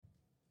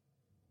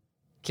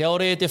Kia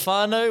ora te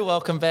whānau.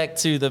 Welcome back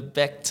to the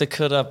Back to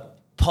Kura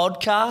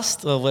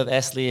podcast with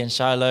Ashley and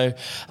Shiloh.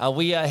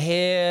 We are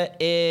here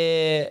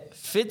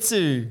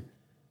whitu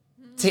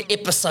te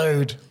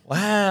episode.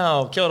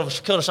 Wow. Kia ora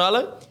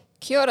Shiloh.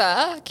 Kia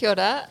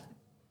ora.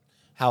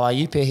 How are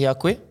you, pehi a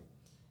koe?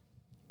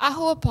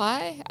 Ahua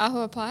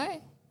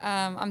pai.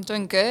 I'm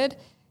doing good.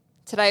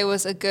 Today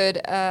was a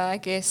good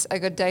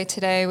day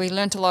today. We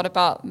learnt a lot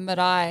about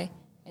marae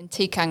and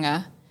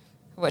tikanga,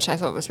 which I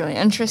thought was really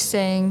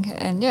interesting.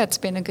 And yeah, it's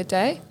been a good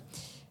day.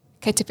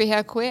 Kei te pehi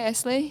a koe,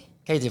 Ashley?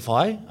 Kei te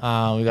whai.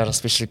 We got a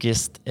special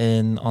guest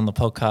on the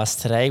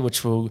podcast today,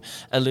 which we'll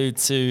allude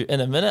to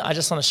in a minute. I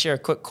just want to share a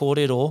quick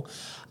kōrero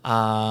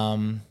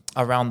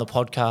around the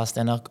podcast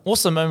and an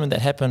awesome moment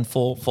that happened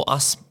for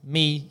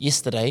me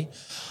yesterday.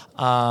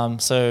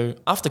 So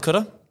after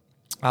kura,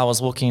 I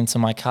was walking into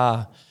my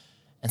car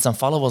and some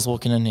fella was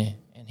walking in there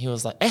and he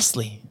was like,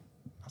 Ashley.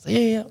 I was like,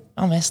 yeah,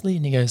 I'm Ashley.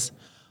 And he goes,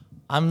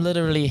 I'm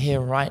literally here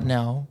right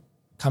now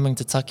coming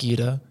to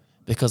Takiura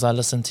because I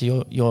listen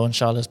to your and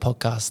Charlotte's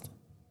podcast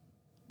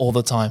all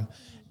the time.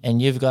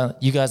 And you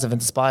guys have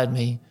inspired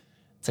me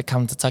to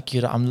come to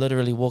Takiura. I'm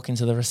literally walking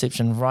to the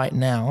reception right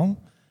now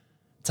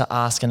to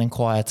ask and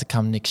inquire to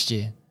come next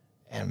year.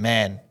 And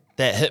man,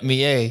 that hit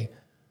me, I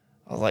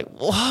was like,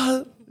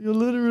 what? You're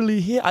literally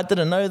here. I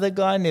didn't know the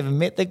guy, never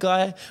met the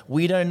guy.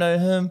 We don't know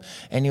him.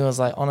 And he was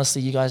like,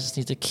 honestly, you guys just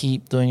need to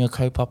keep doing your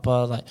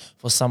kaupapa, like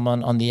for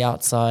someone on the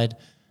outside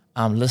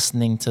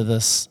listening to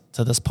this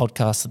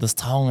podcast, to this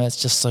taonga. It's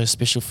just so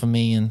special for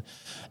me. And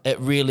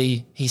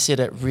he said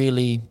it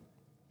really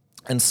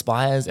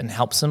inspires and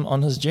helps him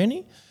on his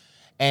journey.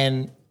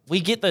 And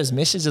we get those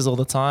messages all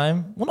the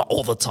time. Well, not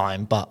all the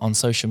time, but on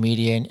social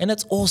media. And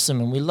it's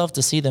awesome and we love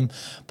to see them.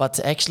 But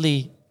to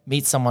actually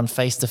meet someone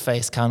face to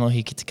face,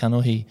 kanohi ki te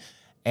kanohi,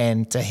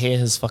 and to hear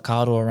his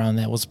whakaaro around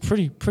that was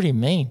pretty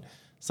mean.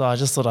 So I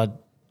just thought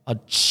I'd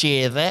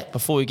share that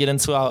before we get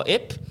into our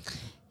ep.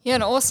 Yeah,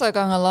 and also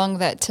going along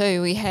that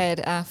too, we had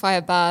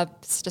Whaia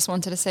Barbs. Just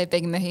wanted to say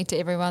big mihi to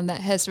everyone that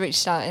has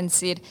reached out and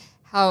said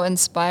how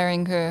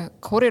inspiring her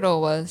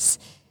kōrero was.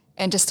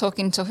 And just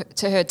talking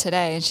to her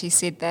today, and she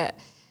said that,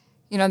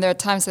 you know, there are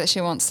times that she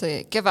wants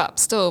to give up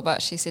still,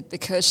 but she said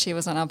because she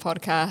was on our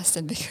podcast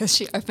and because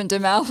she opened her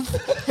mouth,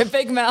 her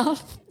big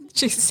mouth,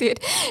 she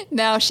said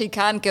now she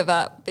can't give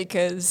up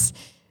because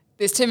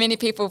there's too many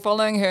people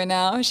following her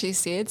now, she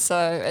said.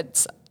 So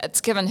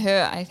it's given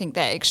her, I think,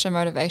 that extra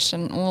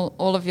motivation,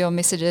 all of your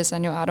messages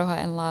and your aroha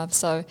and love.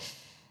 So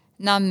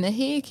ngā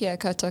mihi kia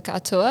koutou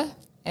katoa,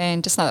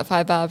 and just know that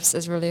Whaia Barbs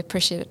is really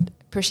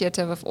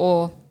appreciative of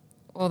all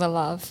the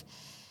love.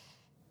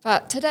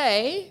 But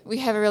today we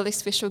have a really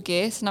special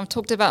guest, and I've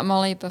talked about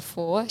Molly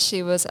before.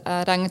 She was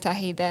a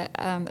rangatahi that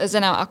is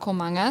in our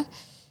akomanga,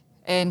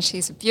 and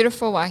she's a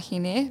beautiful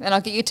wahine, and I'll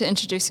get you to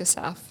introduce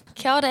yourself.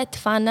 Kia ora te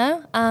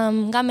whānau,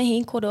 ngā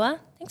mihi korua.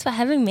 Thanks for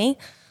having me.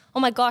 Oh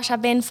my gosh,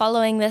 I've been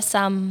following this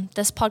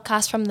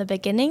podcast from the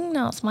beginning.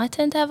 Now it's my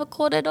turn to have a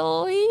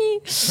kōrero.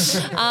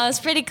 It's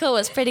pretty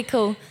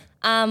cool.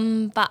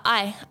 But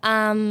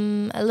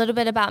a little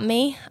bit about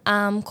me.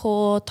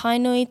 Ko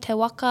Tainui te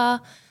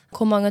waka,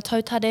 ko maunga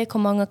tautare, ko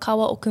maunga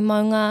kawa o ku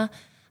maunga,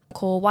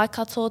 ko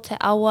Waikato te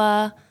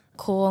awa,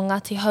 ko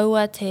Ngāti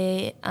Haua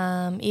te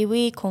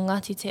iwi, ko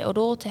Ngāti te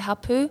oro te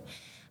hapu,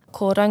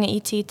 ko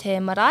Rangaiti te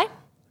marae,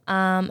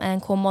 and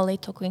ko Molly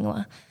tōku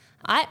ingoa.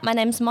 My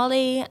name's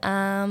Molly.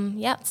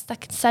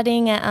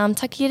 Studying at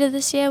Takiura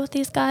this year with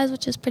these guys,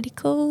 which is pretty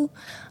cool.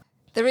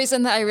 The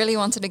reason that I really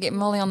wanted to get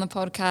Molly on the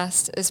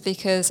podcast is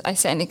because I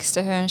sat next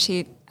to her and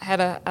she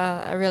had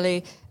a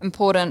really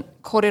important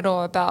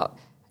kōrero about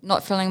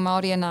not feeling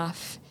Māori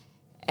enough.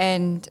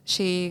 And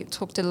she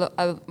talked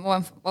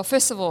well,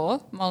 first of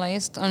all, Molly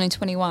is only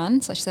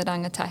 21, so she's a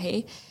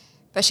rangatahi,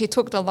 but she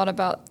talked a lot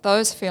about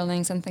those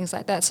feelings and things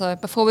like that. So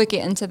before we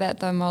get into that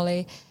though,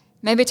 Molly,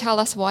 maybe tell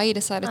us why you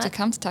decided to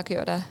come to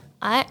Takiura.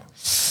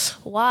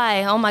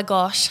 Why? Oh my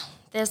gosh.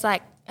 There's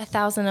like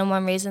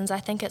 1,001 reasons. I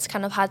think it's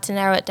kind of hard to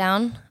narrow it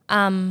down.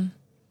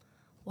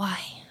 Why?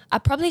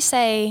 I'd probably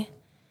say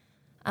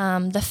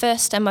the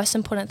first and most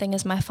important thing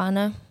is my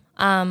whānau.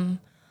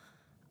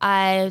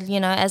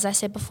 As I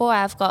said before,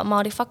 I've got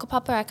Māori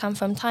whakapapa. I come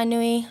from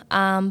Tainui.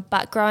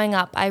 But growing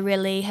up, I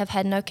really have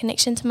had no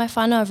connection to my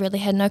whānau. I've really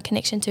had no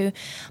connection to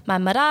my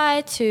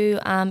marae, to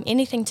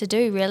anything to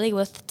do really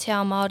with te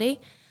ao Māori.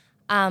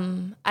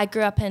 I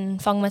grew up in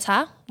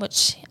Whangamata,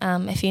 which,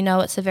 if you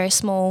know, it's a very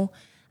small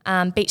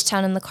beach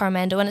town in the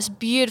Coromandel, and it's a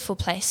beautiful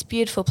place.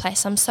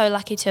 I'm so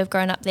lucky to have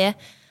grown up there.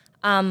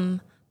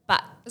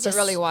 But is it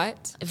really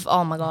white?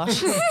 Oh my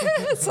gosh.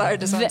 Sorry,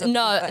 just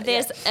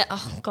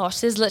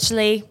there's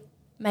literally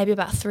maybe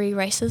about 3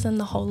 races in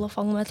the whole of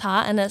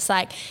Whangamata, and it's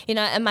like, you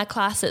know, in my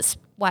class it's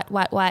white,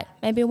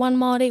 maybe one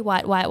Māori,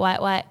 white,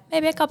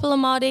 maybe a couple of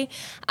Māori.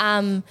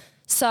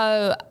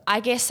 So I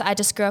guess I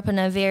just grew up in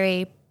a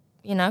very,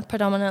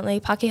 predominantly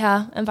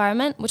Pākehā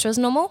environment, which was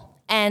normal,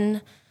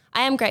 and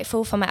I am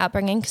grateful for my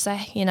upbringing because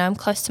I'm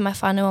close to my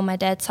whānau on my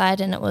dad's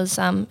side, and it was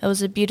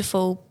a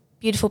beautiful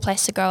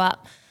place to grow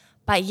up.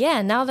 But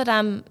yeah, now that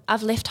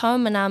I've left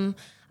home and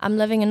I'm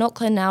living in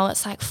Auckland now,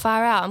 it's like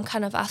far out. I'm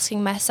kind of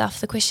asking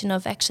myself the question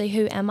of actually,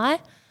 who am I?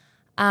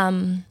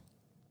 And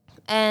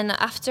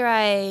after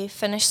I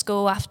finished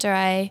school, after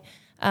I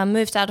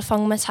moved out of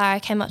Whangamata, I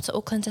came up to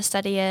Auckland to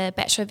study a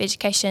Bachelor of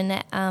Education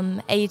at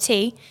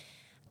AUT.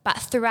 But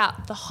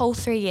throughout the whole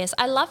 3 years,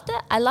 I loved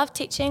it. I loved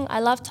teaching. I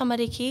loved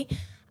tamariki.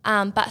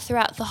 But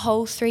throughout the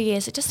whole 3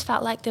 years, it just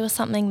felt like there was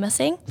something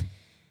missing.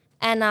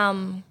 And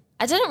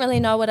I didn't really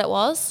know what it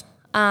was.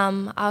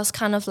 I was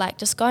kind of like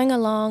just going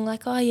along,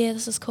 like, oh yeah,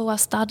 this is cool. I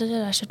started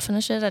it. I should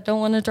finish it. I don't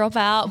want to drop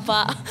out.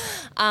 But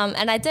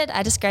and I did.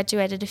 I just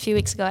graduated a few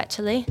weeks ago,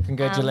 actually.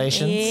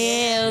 Congratulations.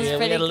 Yeah, it was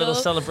pretty we had cool. a little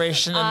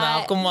celebration in the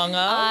Akamanga.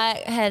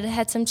 I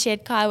had some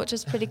cheered kai, which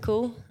was pretty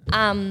cool.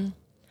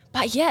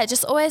 But yeah, it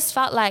just always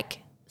felt like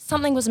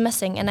something was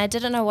missing, and I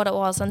didn't know what it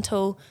was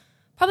until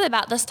probably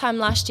about this time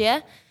last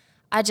year.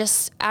 I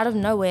just, out of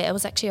nowhere, it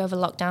was actually over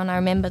lockdown. I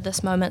remember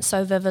this moment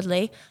so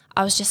vividly.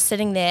 I was just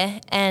sitting there,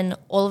 and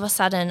all of a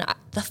sudden,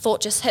 the thought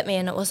just hit me,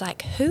 and it was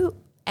like, who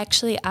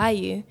actually are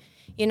you?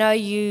 You know,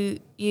 you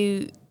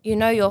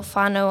know your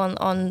whānau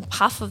on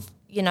half of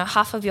your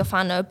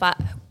whānau, but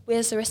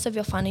where's the rest of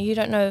your whānau? You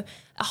don't know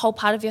a whole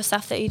part of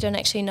yourself that you don't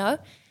actually know.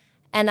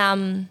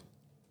 And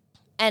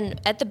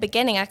at the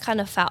beginning, I kind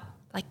of felt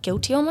like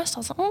guilty almost. I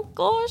was like, oh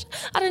gosh,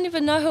 I don't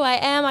even know who I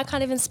am. I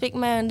can't even speak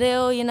my own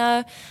reo, you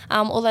know,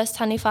 all those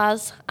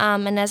taniwhas.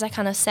 And as I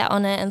kind of sat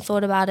on it and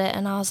thought about it,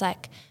 and I was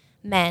like,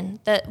 man,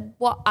 that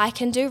what I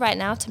can do right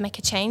now to make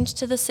a change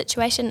to this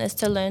situation is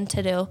to learn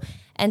te reo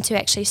and to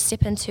actually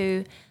step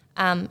into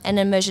an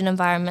immersion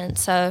environment.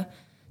 So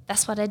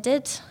that's what I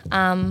did.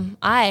 I'm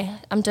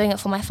doing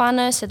it for my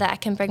whānau so that I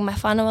can bring my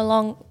whānau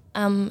along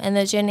in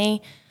the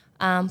journey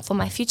for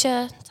my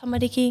future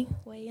tamariki,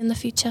 way in the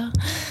future,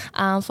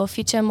 for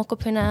future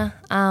mokopuna.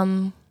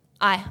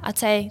 I'd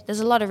say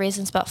there's a lot of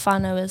reasons, but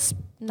whānau is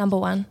number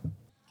one.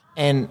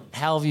 And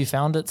how have you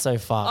found it so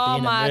far? Oh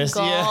being my immersed?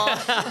 God.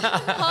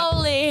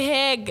 Holy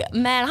heck.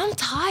 Man, I'm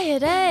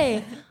tired,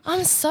 eh?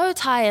 I'm so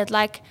tired.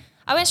 Like,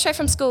 I went straight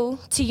from school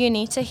to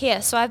uni to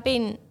here. So I've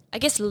been, I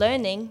guess,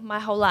 learning my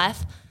whole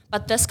life.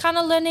 But this kind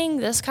of learning,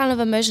 this kind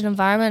of immersion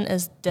environment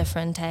is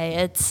different,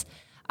 eh? It's,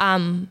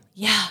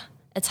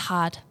 it's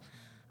hard.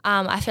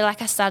 I feel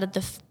like I started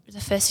the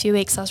first few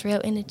weeks, I was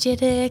real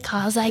energetic.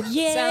 I was like,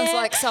 yeah. Sounds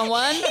like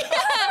someone.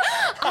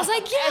 I was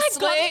like, yeah, I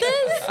got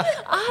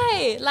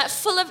this. Like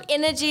full of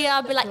energy.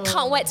 I'd be like,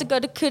 can't wait to go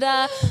to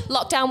kura.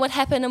 Lockdown would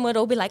happen and we'd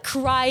all be like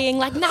crying,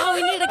 like, no,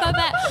 we need to go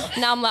back.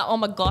 Now I'm like, oh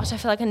my gosh, I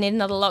feel like I need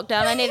another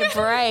lockdown. I need a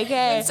break.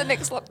 Hey. When's the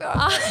next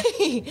lockdown?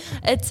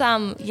 It's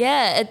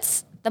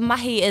the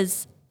mahi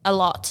is a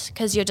lot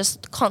because you're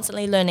just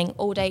constantly learning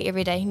all day,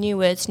 every day, new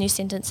words, new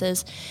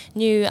sentences,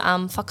 new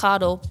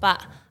whakaaro,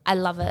 but I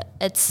love it.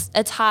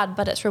 It's hard,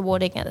 but it's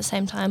rewarding at the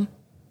same time.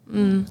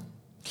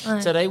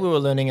 Today we were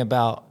learning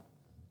about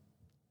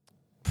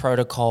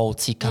protocol,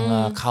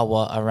 tikanga,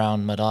 kawa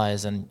around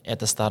maraes, and at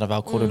the start of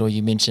our kōrero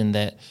you mentioned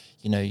that,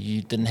 you know,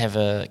 you didn't have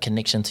a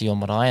connection to your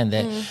marae and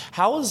that.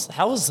 How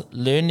was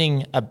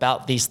learning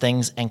about these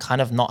things and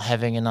kind of not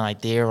having an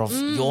idea of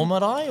your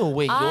marae or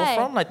where you're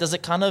from? Like, is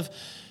it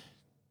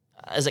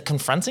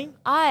confronting?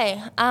 Like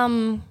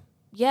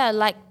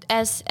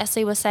as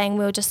Ashley was saying,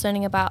 we were just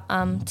learning about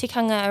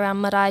tikanga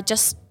around marae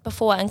just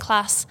before in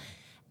class,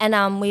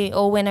 and we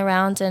all went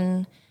around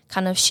and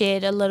kind of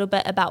shared a little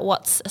bit about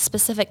what's a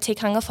specific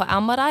tikanga for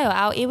our marae or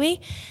our iwi.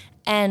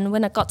 And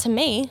when it got to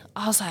me,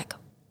 I was like,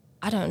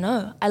 I don't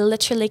know. I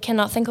literally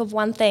cannot think of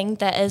one thing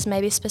that is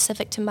maybe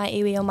specific to my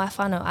iwi or my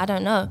whānau. I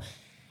don't know.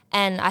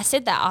 And I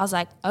said that. I was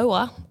like, oh,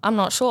 well, I'm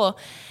not sure.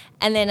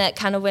 And then it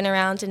kind of went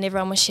around and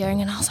everyone was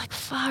sharing and I was like,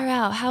 far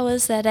out. How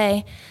is that,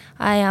 eh?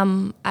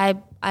 I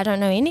don't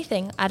know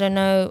anything. I don't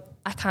know.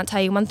 I can't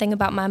tell you one thing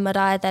about my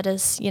marae that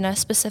is, you know,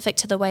 specific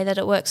to the way that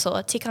it works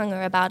or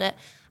tikanga about it.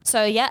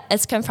 So yeah,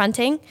 it's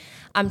confronting.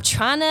 I'm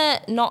trying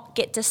to not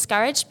get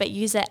discouraged, but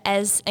use it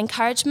as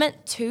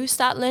encouragement to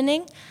start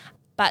learning.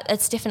 But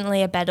it's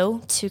definitely a battle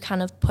to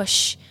kind of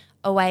push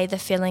away the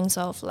feelings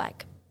of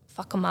like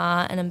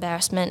whakama and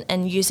embarrassment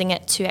and using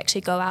it to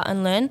actually go out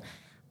and learn.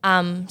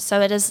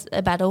 So it is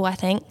a battle, I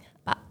think,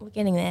 but we're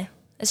getting there.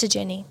 It's a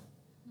journey.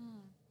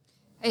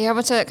 Are you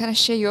able to kind of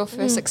share your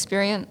first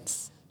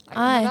experience?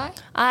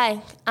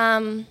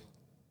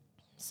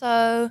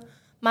 So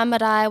my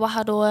marae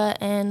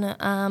Waharoa in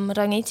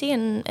Rangiti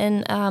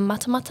in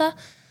Matamata.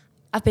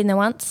 I've been there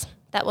once.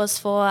 That was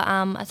for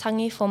a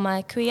tangi for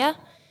my kuia.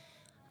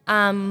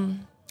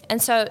 And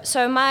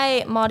so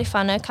my Māori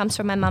whānau comes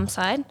from my mum's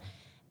side.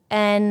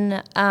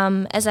 And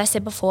as I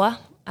said before,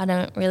 I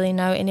don't really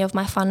know any of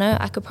my whānau.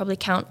 I could probably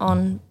count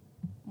on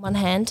one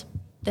hand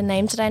the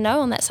names that I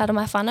know on that side of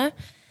my whānau.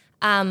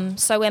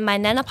 So when my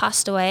nana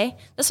passed away,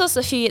 this was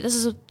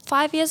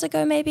 5 years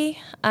ago maybe.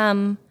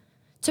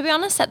 To be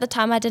honest, at the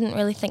time I didn't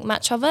really think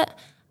much of it.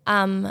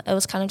 It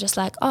was kind of just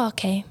like, oh,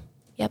 okay,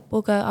 yep,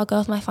 I'll go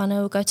with my whānau,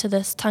 we'll go to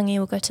this tangi,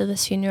 we'll go to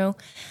this funeral.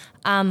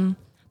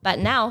 But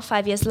now,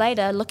 5 years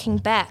later, looking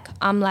back,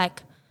 I'm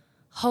like,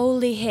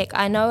 holy heck,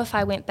 I know if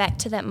I went back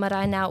to that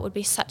marae now, it would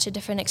be such a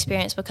different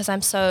experience because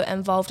I'm so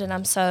involved and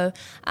I'm so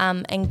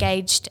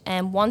engaged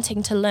and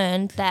wanting to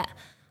learn that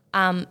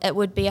it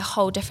would be a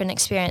whole different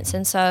experience.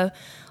 And so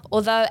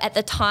although at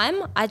the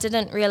time I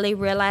didn't really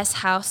realise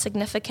how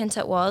significant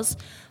it was,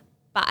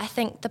 but I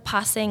think the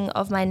passing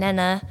of my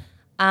nana,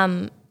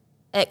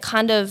 it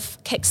kind of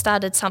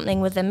kick-started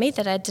something within me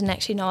that I didn't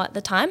actually know at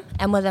the time,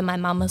 and within my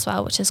mum as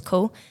well, which is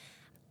cool.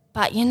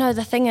 But, you know,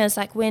 the thing is,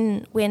 like,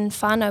 when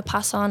whānau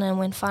pass on and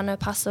when whānau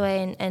pass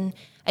away and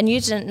you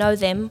didn't know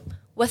them,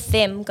 with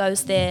them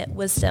goes their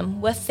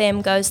wisdom, with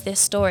them goes their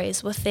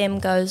stories, with them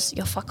goes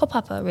your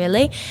whakapapa,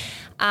 really.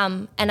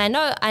 And I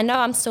know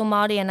I'm still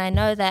Māori, and I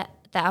know that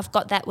I've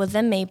got that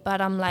within me, but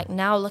I'm like,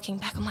 now looking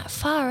back, I'm like,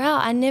 far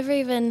out. I never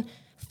even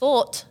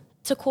thought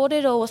to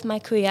kōrero with my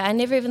kuia. I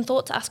never even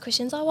thought to ask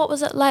questions, what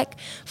was it like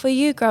for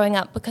you growing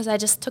up? Because I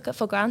just took it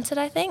for granted,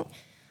 I think.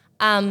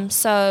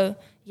 So,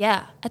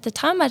 yeah, at the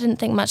time I didn't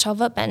think much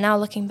of it, but now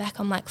looking back,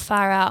 I'm like,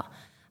 far out.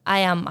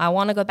 I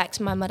want to go back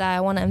to my marae.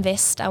 I want to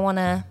invest. I want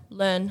to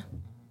learn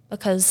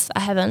because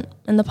I haven't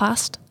in the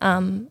past.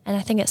 And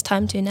I think it's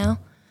time to now.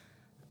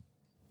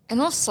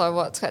 And also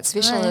what's quite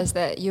special is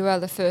that you are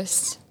the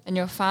first in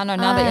your whānau,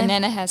 now that your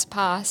nana has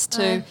passed,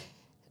 to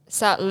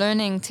start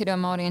learning te reo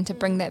Māori and to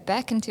bring that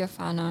back into your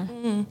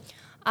whānau.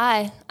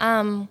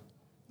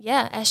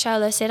 Yeah, as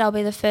Charlotte said, I'll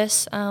be the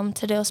first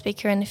te reo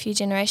speaker in a few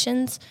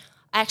generations.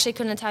 I actually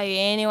couldn't tell you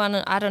anyone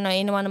in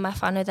my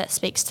whānau that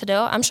speaks te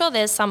reo. I'm sure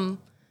there's some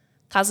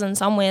cousin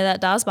somewhere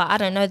that does, but I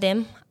don't know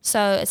them.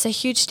 So it's a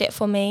huge step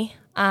for me,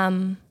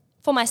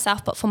 for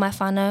myself, but for my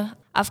whānau.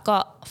 I've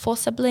got 4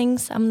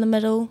 siblings. I'm the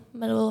middle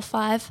of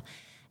 5.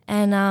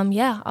 And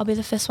I'll be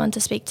the first one to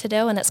speak te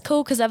reo, and it's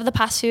cool because over the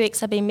past few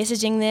weeks I've been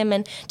messaging them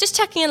and just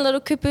chucking in a little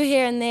kupu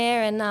here and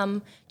there,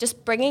 and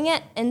just bringing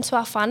it into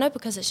our whānau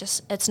because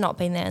it's not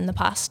been there in the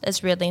past.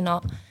 It's really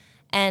not.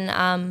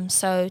 And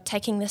so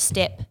taking this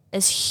step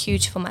is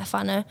huge for my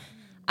whānau.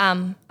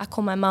 I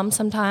call my mum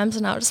sometimes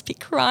and I'll just be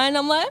crying.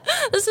 I'm like,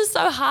 this is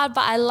so hard,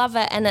 but I love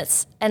it, and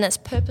it's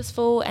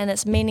purposeful and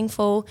it's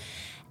meaningful.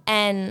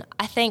 And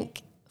I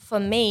think for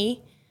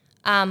me,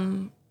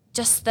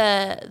 just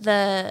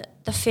the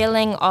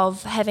feeling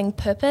of having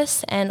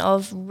purpose and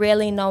of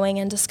really knowing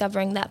and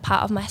discovering that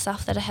part of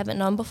myself that I haven't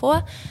known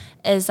before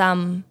is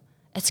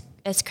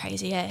it's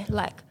crazy, eh?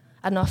 Like,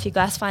 I don't know if you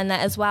guys find that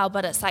as well,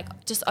 but it's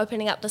like just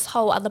opening up this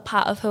whole other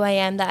part of who I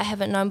am that I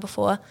haven't known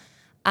before.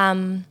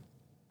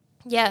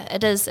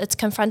 It is. It's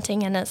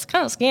confronting and it's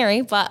kind of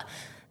scary, but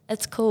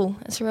it's cool.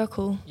 It's real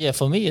cool. Yeah,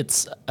 for me,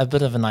 it's a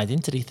bit of an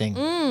identity thing.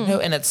 You know,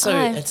 and it's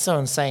so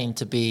insane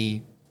to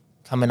be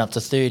coming up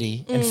to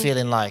 30 and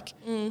feeling like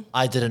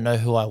I didn't know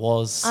who I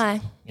was,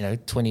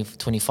 20,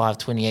 25,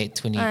 28,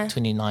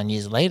 29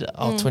 years later,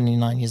 or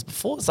 29 years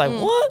before. It's like,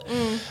 what?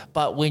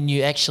 But when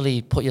you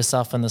actually put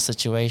yourself in the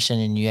situation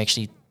and you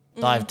actually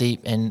dive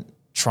deep and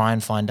try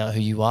and find out who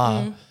you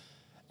are,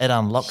 it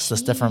unlocks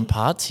this different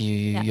part to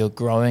you. You're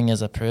growing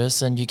as a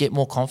person. You get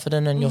more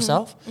confident in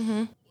yourself.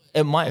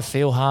 It might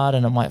feel hard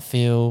and it might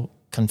feel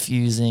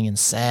confusing and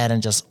sad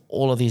and just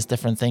all of these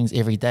different things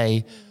every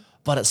day,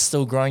 but it's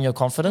still growing your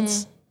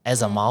confidence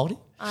as a Māori.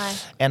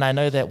 And I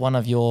know that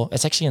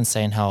it's actually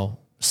insane how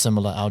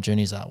similar our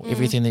journeys are.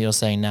 Everything that you're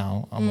saying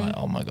now, I'm like,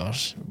 oh my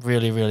gosh,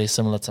 really, really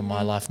similar to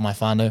my life, my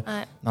whānau.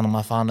 None of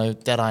my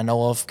whānau that I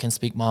know of can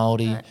speak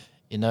Māori.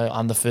 You know,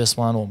 I'm the first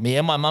one, or me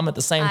and my mum at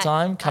the same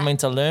time, coming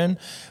to learn,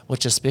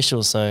 which is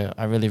special. So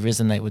I really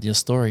resonate with your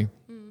story.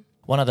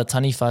 One of the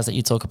taniwhas that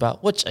you talk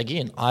about, which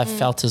again, I've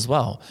felt as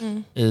well,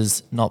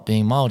 is not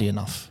being Māori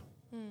enough.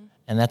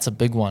 And that's a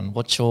big one.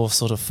 What's your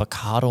sort of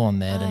whakaaro on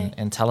that,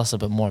 and tell us a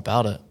bit more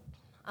about it?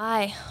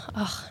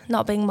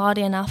 Not being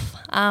Māori enough.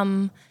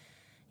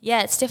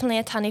 It's definitely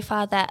a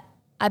taniwha that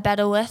I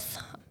battle with,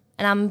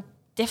 and I'm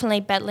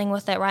definitely battling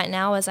with it right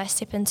now as I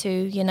step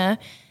into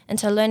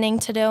learning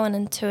te reo and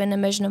into an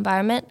immersion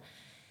environment.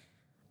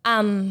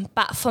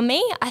 But for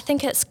me, I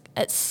think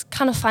it's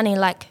kind of funny.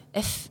 Like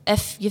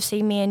if you've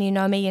seen me and you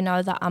know me, you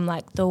know that I'm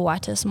like the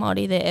whitest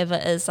Māori there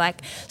ever is,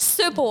 like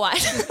super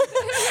white.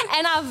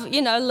 And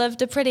I've,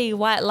 lived a pretty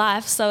white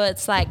life. So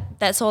it's like,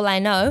 that's all I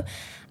know.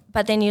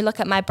 But then you look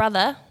at my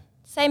brother,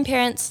 same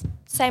parents,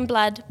 same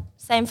blood,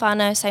 same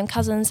whānau, same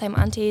cousins, same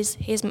aunties.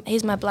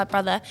 He's my blood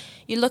brother.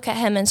 You look at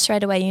him and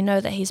straight away you know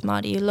that he's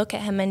Māori. You look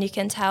at him and you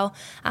can tell,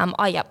 and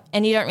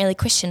you don't really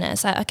question it.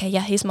 It's like, okay,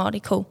 yeah, he's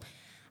Māori, cool.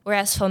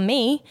 Whereas for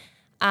me,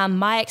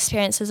 my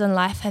experiences in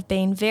life have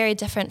been very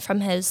different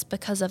from his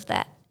because of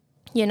that.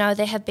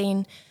 There have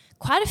been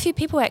quite a few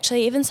people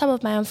actually, even some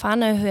of my own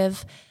whānau, who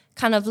have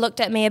kind of looked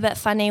at me a bit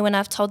funny when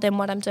I've told them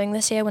what I'm doing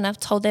this year, when I've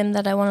told them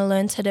that I want to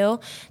learn te reo.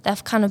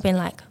 They've kind of been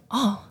like,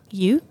 oh,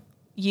 you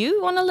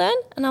want to learn?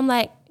 And I'm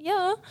like,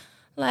 yeah.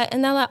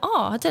 And they're like,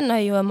 oh, I didn't know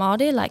you were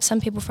Māori. Like,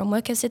 some people from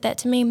work have said that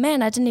to me.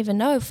 Man, I didn't even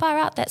know. Far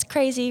out, that's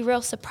crazy.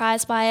 Real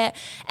surprised by it.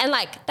 And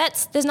like,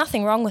 there's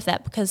nothing wrong with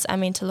that because,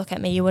 to look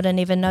at me, you wouldn't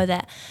even know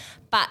that.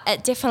 But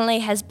it definitely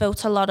has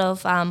built a lot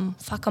of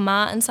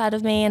whakamā inside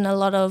of me and a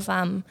lot of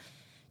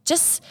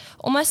just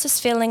almost this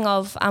feeling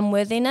of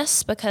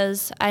unworthiness,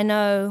 because I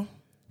know,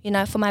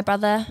 for my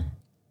brother,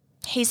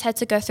 he's had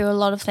to go through a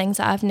lot of things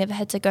that I've never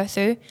had to go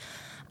through.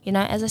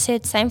 As I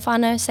said, same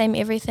whānau, same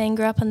everything,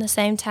 grew up in the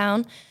same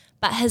town,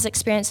 but his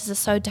experiences are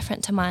so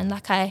different to mine.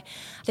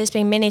 There's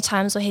been many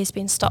times where he's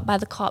been stopped by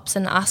the cops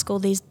and asked all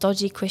these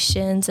dodgy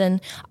questions,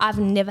 and I've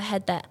never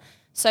had that.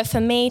 So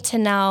for me to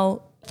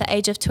now, at the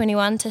age of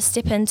 21, to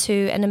step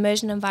into an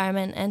immersion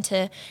environment and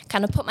to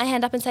kind of put my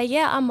hand up and say,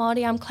 yeah, I'm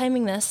Māori, I'm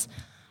claiming this,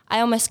 I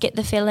almost get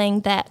the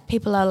feeling that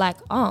people are like,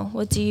 oh,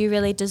 well, do you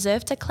really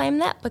deserve to claim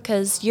that?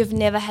 Because you've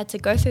never had to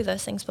go through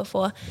those things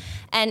before.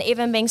 And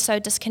even being so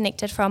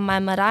disconnected from my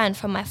marae and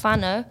from my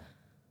whānau,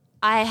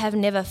 I have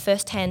never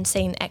firsthand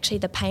seen actually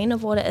the pain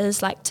of what it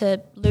is like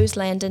to lose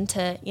land and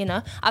to,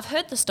 I've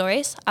heard the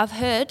stories,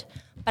 but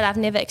I've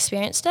never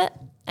experienced it.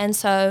 And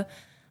so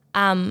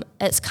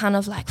it's kind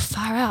of like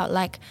far out.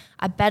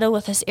 I battle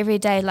with this every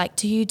day.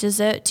 Do you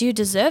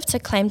deserve to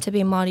claim to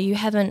be Māori?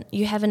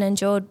 You haven't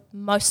endured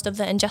most of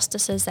the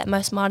injustices that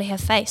most Māori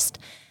have faced.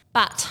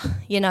 But,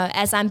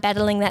 as I'm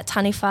battling that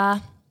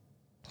taniwha,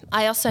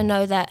 I also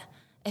know that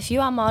if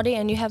you are Māori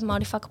and you have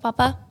Māori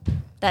whakapapa,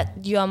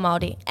 that you are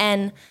Māori.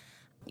 And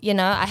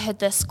I heard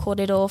this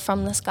kōrero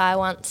from this guy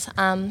once.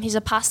 He's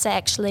a pastor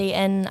actually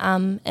in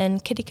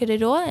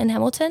Kirikiriroa in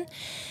Hamilton.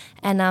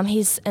 And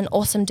he's an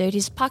awesome dude.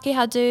 He's a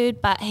Pākehā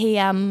dude, but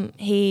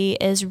he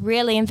is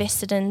really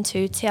invested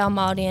into te ao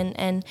Māori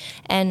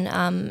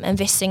and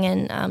investing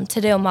in te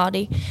reo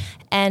Māori.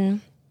 And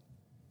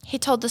he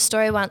told the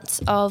story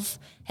once of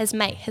his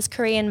mate, his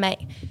Korean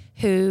mate,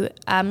 who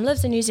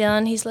lives in New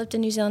Zealand. He's lived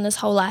in New Zealand his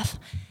whole life.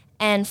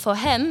 And for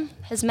him,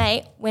 his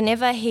mate,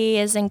 whenever he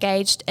is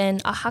engaged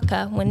in a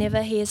haka,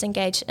 whenever he is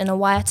engaged in a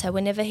waiata,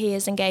 whenever he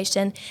is engaged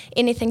in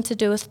anything to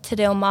do with te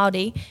reo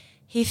Māori,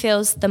 he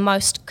feels the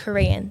most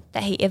Korean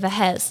that he ever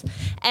has.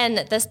 And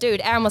this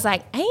dude, Aaron, was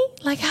like, hey,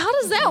 how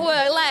does that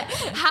work?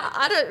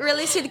 I don't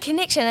really see the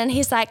connection. And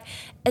he's like,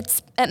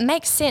 it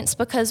makes sense,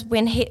 because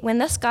when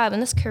this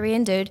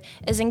Korean dude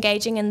is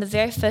engaging in the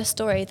very first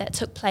story that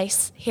took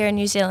place here in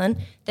New Zealand,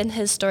 then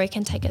his story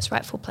can take its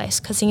rightful place,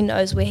 because he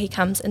knows where he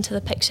comes into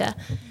the picture.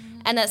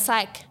 And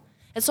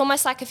it's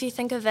almost like, if you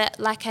think of it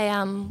like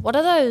a, what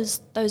are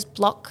those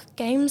block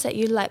games that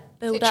you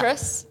build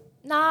Tetris? up?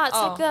 No, it's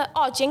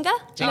Jenga.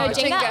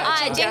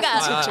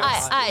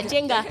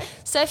 Jenga.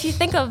 So if you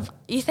think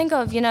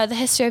of the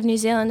history of New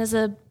Zealand as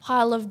a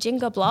pile of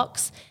Jenga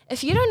blocks,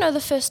 if you don't know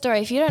the first story,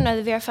 if you don't know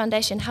the very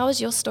foundation, how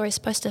is your story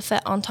supposed to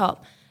fit on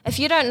top? If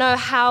you don't know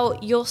how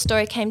your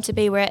story came to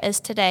be where it is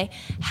today,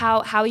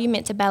 how are you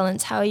meant to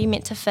balance? How are you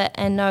meant to fit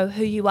and know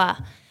who you are?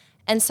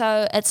 And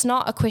so it's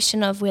not a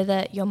question of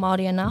whether you're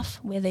Māori enough,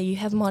 whether you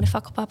have Māori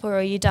whakapapa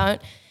or you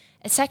don't.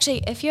 It's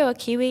actually, if you're a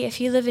Kiwi, if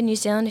you live in New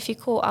Zealand, if you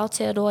call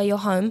Aotearoa your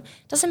home,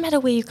 doesn't matter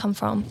where you come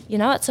from.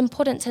 It's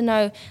important to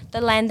know the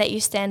land that you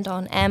stand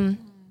on. And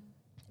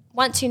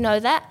once you know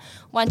that,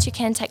 once you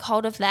can take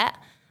hold of that,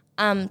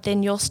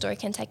 then your story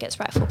can take its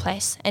rightful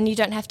place. And you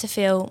don't have to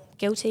feel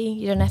guilty,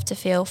 you don't have to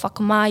feel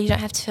whakamā, you don't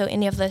have to feel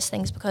any of those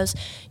things, because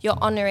you're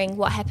honouring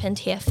what happened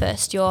here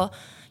first. You're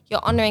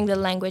honouring the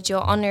language,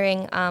 you're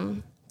honouring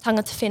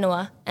tangata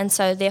whenua, and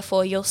so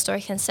therefore your story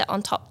can sit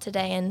on top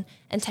today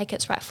and take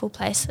its rightful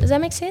place. Does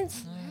that make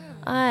sense? Yeah.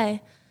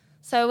 Aye.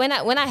 So when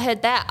I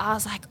heard that, I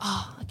was like,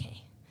 oh,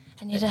 okay,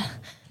 I need to...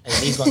 And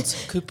these ones,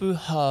 kupu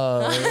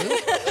ho.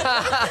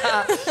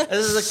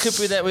 This is a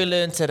kupu that we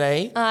learned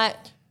today.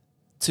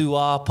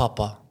 Tua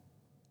papa.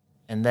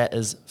 And that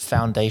is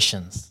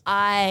foundations.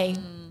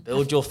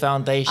 Build your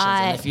foundations.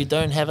 And if you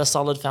don't have a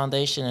solid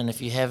foundation, and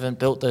if you haven't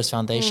built those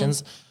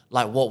foundations...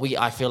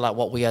 I feel like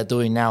what we are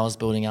doing now is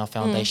building our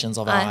foundations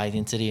of our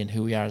identity and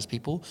who we are as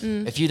people.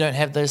 If you don't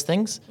have those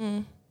things,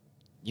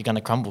 you're going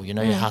to crumble.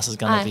 Your house is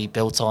going to be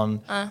built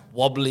on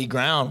wobbly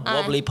ground,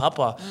 wobbly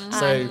papa.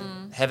 So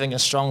having a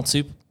strong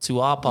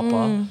tua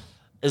papa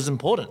is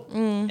important.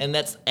 And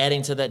that's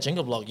adding to that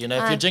Jenga block. If your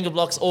Jenga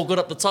block's all good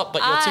up the top,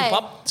 but your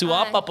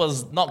tua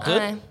papa's not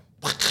good,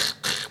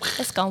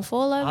 it's going to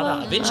fall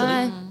over.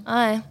 Eventually.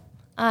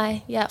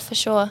 Yeah, for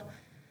sure.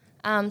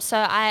 So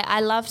I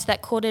loved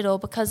that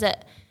kōrero, because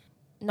it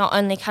not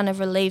only kind of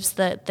relieves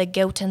the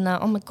guilt and the,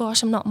 oh my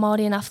gosh, I'm not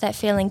Māori enough, that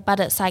feeling,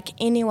 but it's like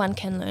anyone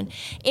can learn.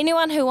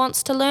 Anyone who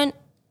wants to learn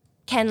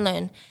can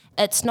learn.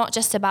 It's not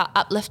just about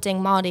uplifting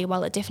Māori,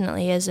 while it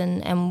definitely is,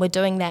 and we're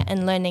doing that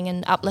and learning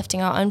and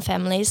uplifting our own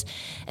families.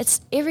 It's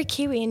every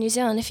Kiwi in New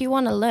Zealand. If you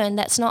want to learn,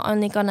 that's not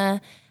only going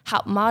to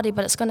help Māori,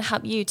 but it's going to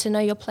help you to know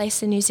your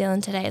place in New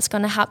Zealand today. It's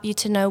going to help you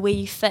to know where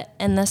you fit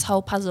in this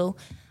whole puzzle.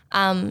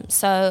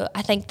 So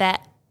I think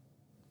that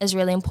is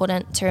really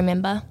important to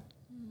remember.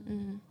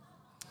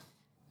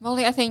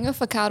 Molly, I think your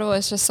whakaaro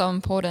is just so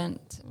important.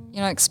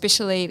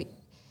 Especially,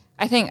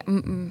 I think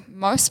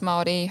most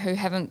Māori who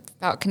haven't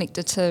felt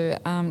connected to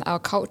our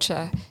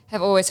culture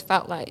have always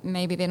felt like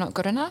maybe they're not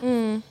good enough.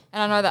 And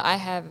I know that I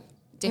have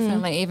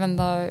definitely, even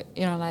though,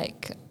 I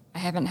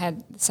haven't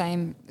had the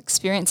same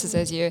experiences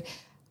as you,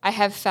 I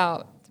have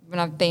felt when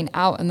I've been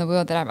out in the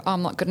world that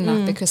I'm not good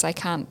enough because I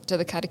can't do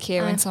the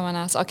karakia when someone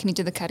asks, can you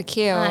do the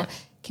karakia? Or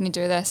can you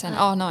do this? And,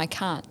 oh, no, I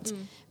can't.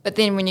 But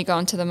then when you go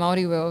into the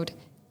Māori world,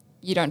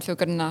 you don't feel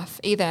good enough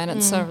either. And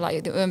it's sort of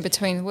like the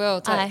in-between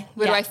world. Like,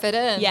 where do I fit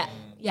in? Yeah.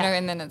 You know,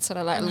 and then it's sort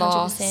of like 100%.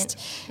 lost.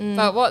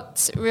 But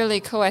what's really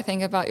cool, I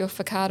think, about your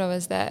whakaaro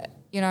is that,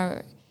 you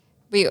know,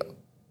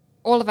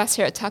 all of us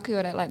here at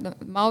Takiora, like the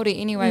Māori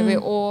anyway, we're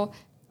all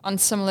on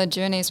similar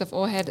journeys. We've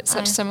all had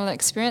such similar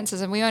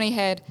experiences. And we only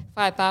had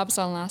Whaia Barb's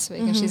on last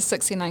week, and she's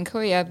 69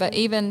 kuia. But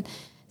even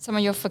some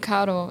of your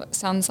whakaaro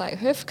sounds like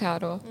her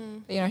whakaaro.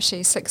 You know,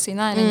 she's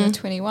 69 and you're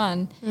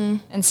 21.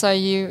 And so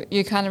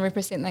you kind of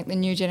represent like the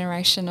new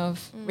generation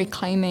of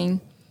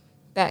reclaiming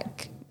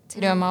back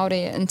te reo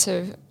Māori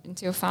into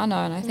your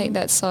whānau. And I think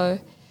that's so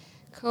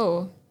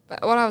cool.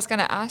 But what I was going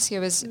to ask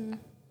you is,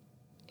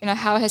 you know,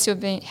 how has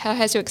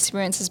your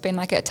experiences been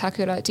like at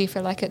Takiora? Do you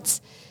feel like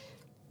it's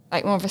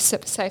like more of a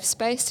safe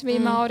space to be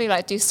Māori?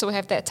 Like, do you still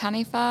have that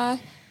taniwha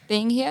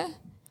being here?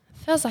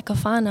 Feels like a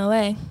whānau,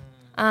 eh?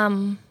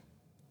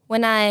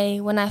 When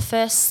I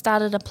first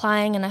started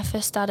applying and I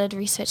first started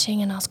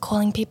researching and I was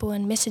calling people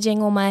and messaging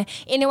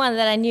anyone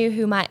that I knew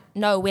who might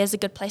know where's a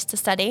good place to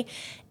study,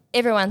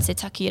 everyone said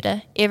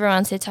Takiora.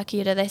 Everyone said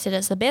Takiora. They said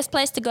it's the best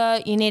place to go.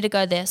 You need to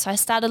go there. So I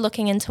started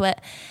looking into it,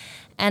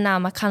 and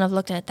I kind of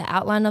looked at the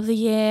outline of the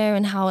year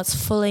and how it's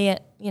fully,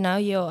 you know,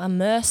 you're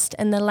immersed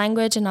in the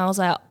language, and I was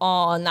like,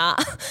 oh, nah,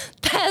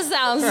 that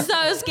sounds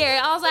so scary.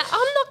 I was like,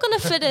 I'm not going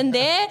to fit in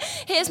there.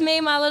 Here's me,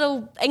 my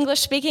little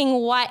English-speaking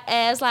white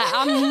ass, like,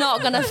 I'm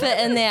not going to fit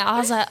in there. I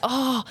was like,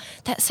 oh,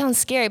 that sounds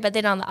scary. But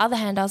then on the other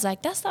hand, I was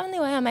like, that's the only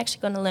way I'm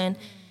actually going to learn.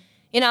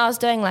 You know, I was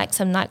doing like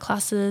some night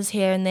classes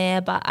here and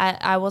there, but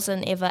I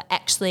wasn't ever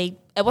actually,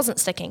 it wasn't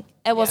sticking.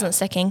 It wasn't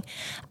sticking.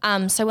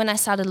 So when I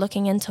started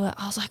looking into it,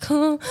 I was like,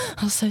 oh,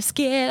 I was so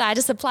scared. I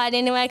just applied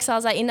anyway, because I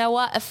was like, you know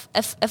what,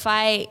 if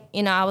I,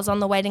 you know, I was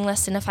on the waiting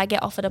list, and if I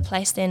get offered a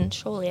place, then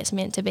surely it's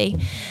meant to be.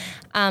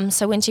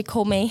 So when she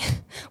called me,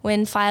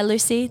 when Whaia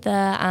Lucy,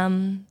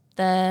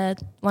 the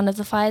one of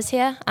the fires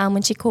here,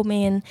 when she called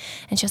me and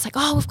she was like,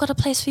 oh, we've got a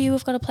place for you,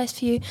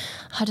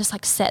 I just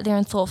like sat there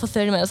and thought for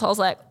 30 minutes. I was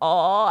like,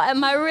 oh,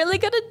 am I really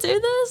going to do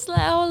this? Like,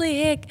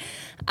 holy heck.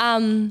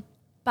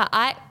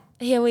 But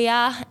here we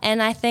are,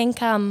 and I think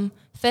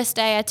first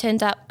day I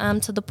turned up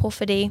to the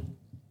pōwhiri,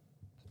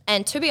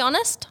 and to be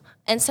honest,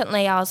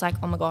 instantly I was like,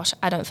 oh my gosh,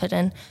 I don't fit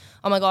in.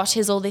 Oh my gosh,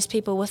 here's all these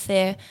people with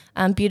their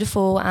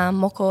beautiful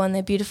moko and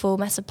their beautiful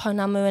massive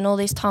pounamu and all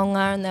these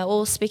taonga, and they're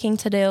all speaking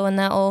te reo, and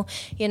they're all,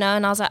 you know,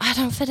 and I was like, I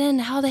don't fit in.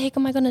 How the heck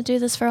am I going to do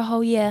this for a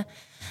whole year?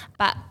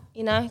 But,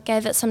 you know,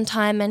 gave it some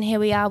time, and here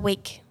we are,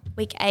 week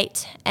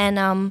 8,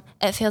 and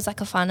it feels like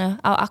a whānau.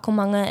 Our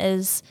akomanga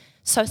is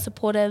so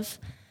supportive.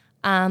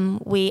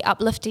 We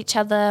uplift each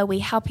other, we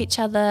help each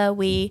other,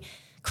 we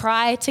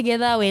cry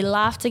together, we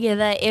laugh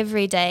together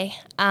every day.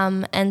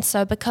 And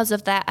so because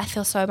of that, I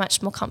feel so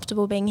much more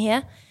comfortable being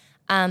here.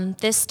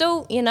 There's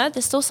still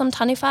some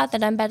taniwha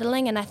that I'm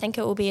battling, and I think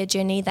it will be a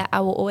journey that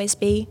I will always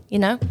be, you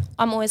know,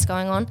 I'm always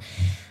going on.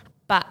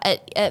 But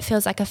it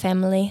feels like a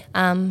family.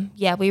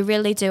 We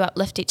really do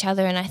uplift each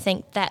other, and I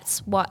think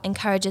that's what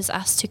encourages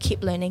us to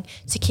keep learning,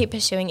 to keep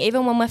pursuing.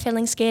 Even when we're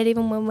feeling scared,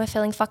 even when we're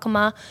feeling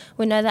whakama,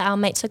 we know that our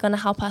mates are going to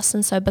help us,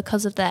 and so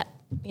because of that,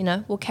 you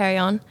know, we'll carry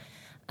on.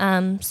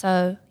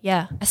 So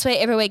yeah, I swear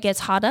every week gets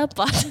harder,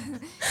 but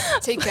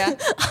Tika.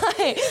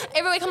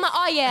 Every week I'm like,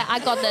 oh yeah, I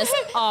got this.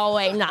 Oh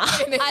wait, nah,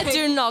 I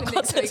do not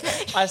got this.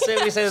 I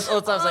say we say this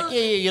all the time. It's like,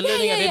 you're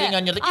learning and reading,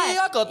 and you're like,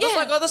 I got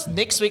this.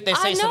 Next week they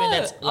say something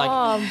that's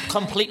like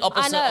complete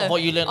opposite of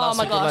what you learned last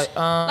week. Oh my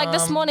gosh. Like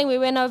this morning we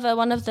went over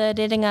one of the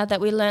readinga that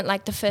we learned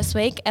like the first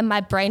week, and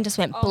my brain just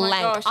went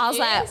blank. Gosh, I was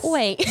like,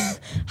 wait,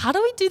 how do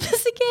we do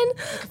this again?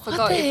 I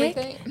forgot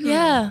everything.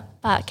 Yeah,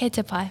 but kei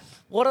te pai.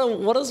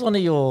 What is one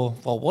of your,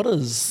 what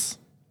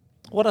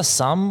are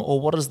some,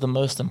 or what is the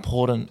most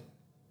important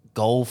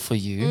goal for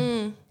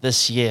you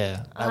this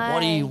year?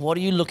 Like, what are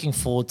you looking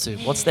forward to?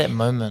 What's that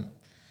moment?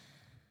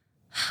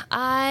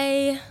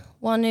 I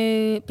want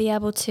to be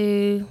able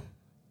to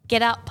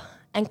get up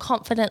and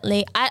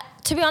confidently,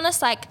 to be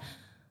honest, like,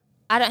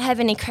 I don't have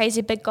any crazy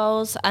big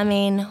goals. I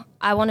mean,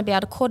 I want to be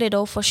able to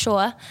kōrero for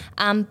sure.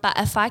 But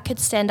if I could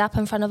stand up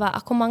in front of our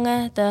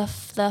akomanga, the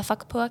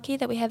whakapuaki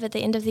that we have at the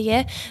end of the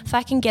year, if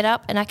I can get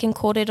up and I can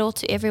kōrero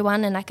to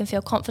everyone, and I can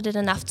feel confident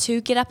enough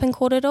to get up and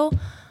kōrero,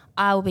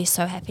 I will be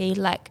so happy.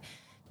 Like,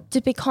 to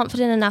be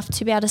confident enough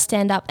to be able to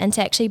stand up and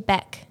to actually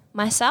back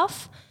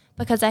myself,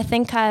 because I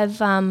think I've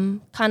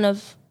kind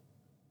of,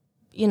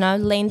 you know,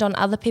 leaned on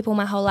other people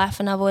my whole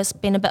life, and I've always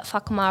been a bit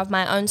whakama of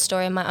my own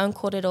story and my own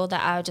kōrero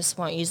that I just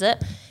won't use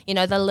it. You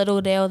know, the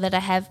little reo that I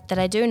have, that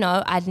I do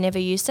know, I'd never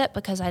used it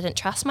because I didn't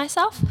trust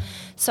myself.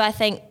 So I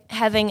think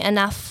having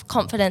enough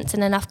confidence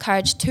and enough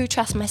courage to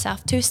trust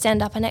myself, to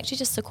stand up and actually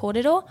just to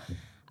kōrero,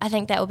 I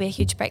think that will be a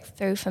huge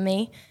breakthrough for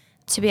me.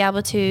 To be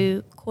able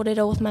to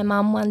kōrero with my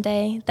mum one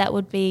day, that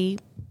would be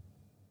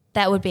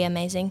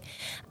amazing.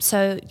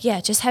 So yeah,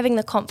 just having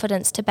the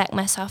confidence to back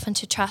myself and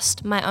to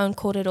trust my own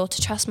kōrero,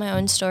 to trust my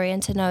own story,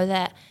 and to know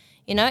that,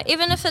 you know,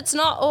 even if it's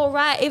not all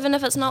right, even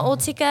if it's not all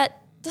tika,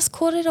 just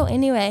kōrero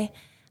anyway.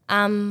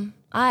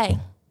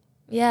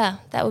 Yeah,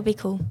 that would be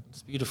cool.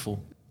 It's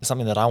beautiful.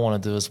 Something that I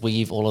want to do is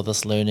weave all of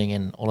this learning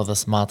and all of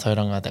this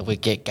mātauranga that we're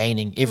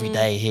gaining every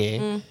day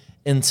here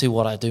into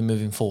what I do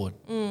moving forward,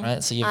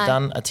 right? So you've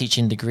done a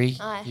teaching degree,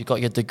 you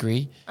got your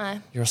degree,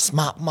 you're a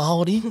smart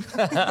Māori,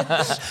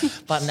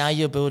 but now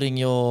you're building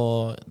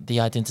the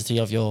identity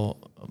of your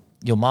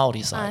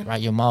Māori side,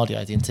 right? Your Māori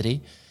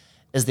identity.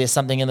 Is there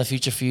something in the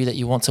future for you that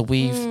you want to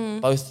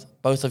weave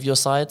both of your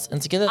sides in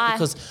together?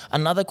 Because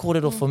another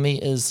kōrero for me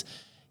is,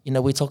 you know,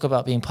 we talk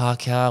about being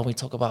Pākehā, we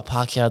talk about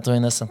Pākehā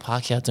doing this and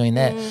Pākehā doing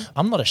that.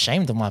 I'm not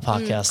ashamed of my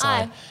Pākehā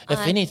side. If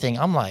anything,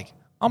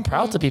 I'm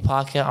proud to be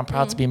Pākehā, I'm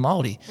proud to be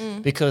Māori.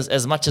 Because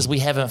as much as we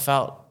haven't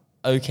felt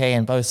okay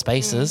in both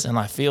spaces, and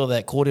I feel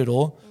that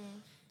kōrero,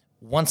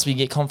 once we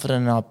get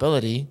confident in our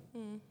ability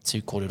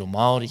to kōrero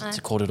Māori,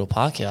 to kōrero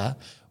Pākehā,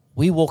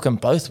 we walk in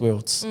both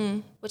worlds.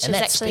 Which is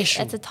actually,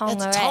 special. it's a taonga,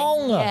 It's right?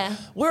 taonga. Yeah.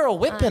 We're a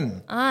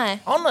weapon.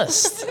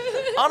 Honest.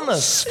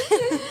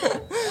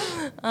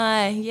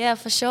 Yeah,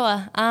 for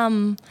sure.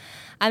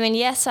 I mean,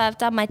 yes, I've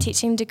done my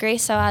teaching degree,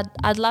 so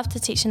I'd love to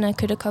teach in a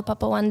kura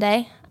kaupapa one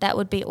day. That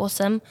would be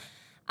awesome.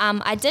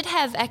 I did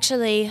have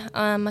actually,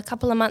 a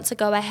couple of months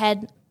ago,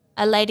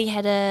 a lady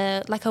had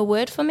a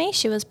word for me.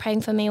 She was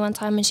praying for me one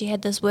time and she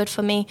had this word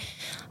for me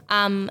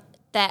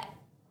that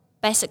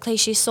basically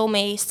she saw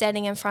me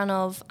standing in front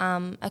of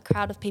a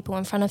crowd of people,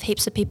 in front of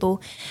heaps of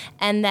people,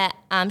 and that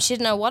she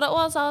didn't know what it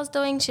was I was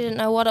doing. She didn't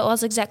know what it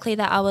was exactly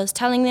that I was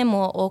telling them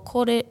or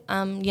called it,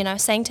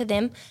 saying to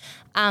them.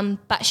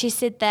 But she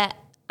said that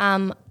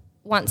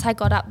once I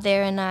got up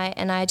there and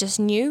I just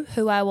knew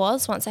who I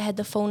was, once I had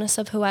the fullness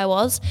of who I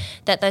was,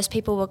 that those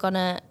people were going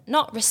to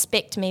not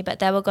respect me, but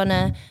they were going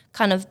to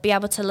kind of be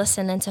able to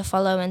listen and to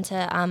follow and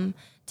to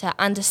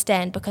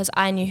understand, because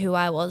I knew who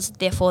I was,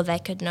 therefore they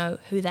could know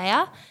who they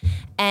are.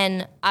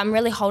 And I'm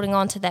really holding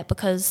on to that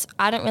because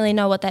I don't really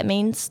know what that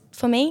means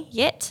for me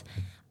yet.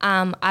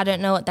 I don't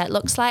know what that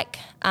looks like,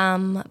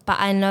 but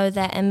I know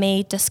that in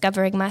me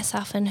discovering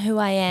myself and who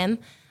I am,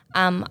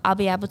 I'll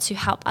be able to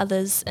help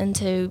others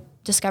into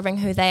discovering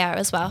who they are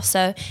as well.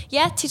 So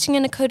yeah, teaching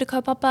in a kura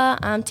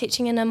kaupapa,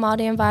 teaching in a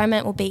Māori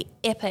environment will be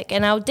epic,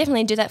 and I'll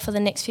definitely do that for the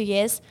next few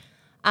years.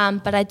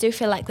 But I do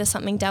feel like there's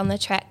something down the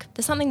track.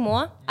 There's something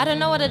more. I don't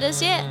know what it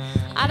is yet.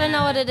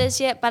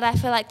 But I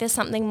feel like there's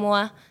something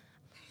more.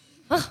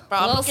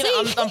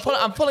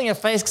 I'm pulling your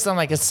face because I'm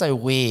like, it's so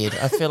weird.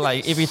 I feel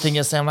like everything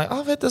you're saying, I'm like,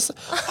 I've had this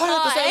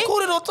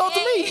kōrero told to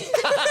me.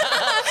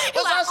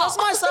 That's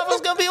myself,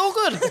 it's going to be all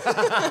good.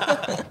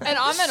 And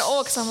I'm in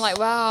awe because I'm like,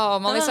 wow,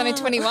 Molly's only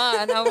 21.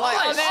 I'm like,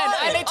 oh man,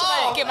 I need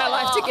to get my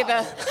life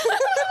together.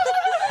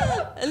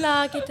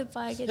 Nah, get the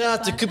bye. Te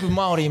kupu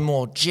Māori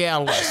more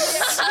jealous.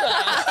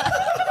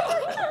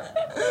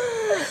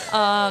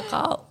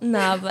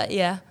 But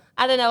yeah.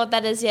 I don't know what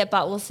that is yet,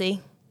 but we'll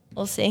see.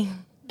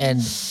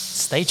 And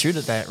stay true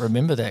to that.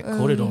 Remember that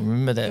kōrero.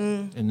 Remember that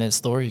in that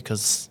story,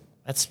 because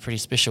that's pretty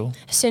special.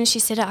 As soon as she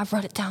said it, I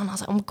wrote it down. I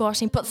was like, oh my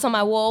gosh, and put this on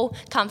my wall.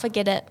 Can't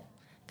forget it.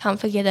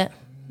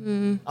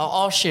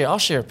 I'll share a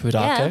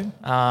pūrākau.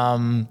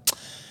 Yeah.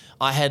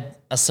 I had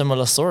a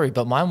similar story,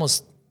 but mine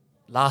was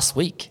last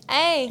week.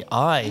 Hey.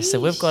 So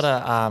we've got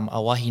a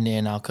wahine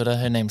in our kura.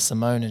 Her name's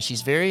Simone, and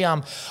she's very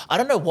I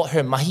don't know what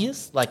her mahi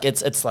is. Like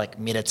it's like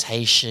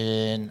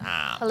meditation,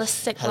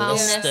 Holistic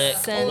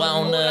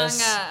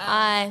wellness.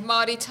 Aye.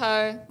 Māori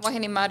tau,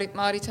 wahine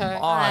Māori tau.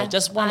 I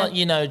just want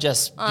to,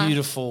 just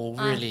beautiful,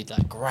 really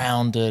like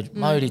grounded.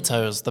 Māori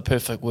tau is the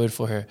perfect word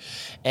for her.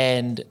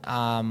 And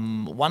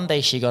one day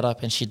she got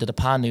up and she did a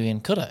pānui in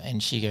kura,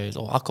 and she goes,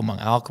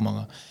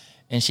 akomanga.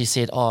 And she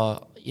said,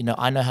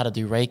 I know how to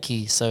do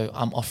Reiki, so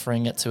I'm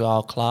offering it to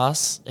our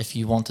class. If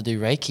you want to do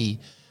Reiki,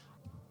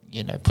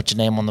 put your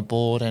name on the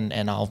board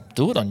and I'll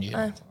do it on you.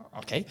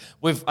 Okay.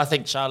 I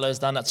think Charlo's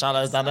done it.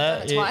 Done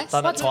it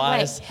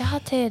twice. Wait, how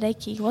te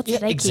Reiki? What's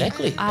Reiki?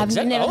 Exactly. I've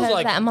never heard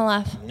of that in my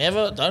life.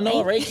 Don't know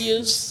what Reiki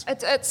is.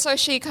 It's so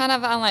she kind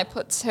of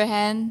puts her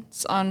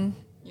hands on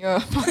your...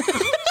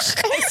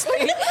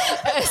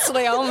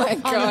 Ashley, oh my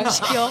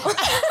gosh.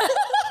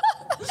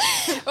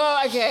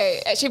 Well,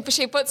 okay.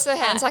 She puts her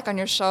hands on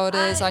your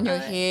shoulders, on your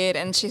head,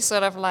 and she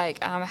sort of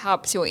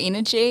helps your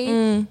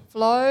energy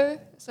flow,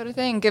 sort of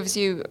thing, gives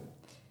you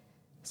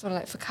sort of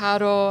like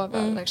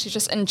whakaaro, like she's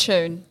just in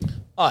tune.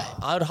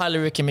 I would highly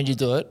recommend you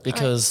do it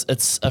because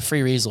it's a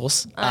free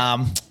resource.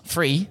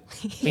 Free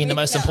being the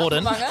most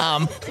important.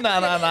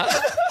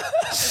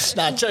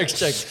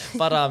 Jokes.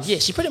 But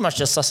she pretty much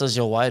just susses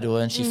your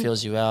wairua and she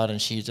feels you out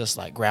and she just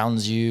like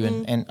grounds you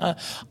and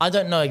I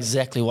don't know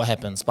exactly what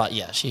happens, but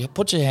yeah, she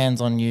puts her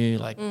hands on you,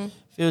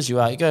 feels you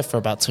out. You go for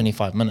about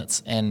 25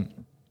 minutes, and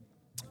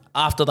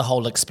after the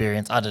whole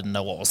experience, I didn't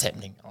know what was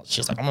happening. She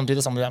was like, I'm gonna do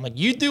this. I'm like,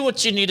 you do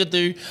what you need to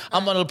do.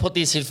 I'm gonna put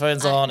these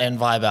headphones on and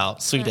vibe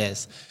out. Sweet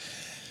as.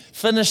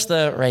 Finished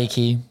the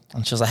Reiki,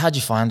 and she was like, how'd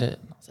you find it?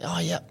 I was like, oh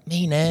yeah,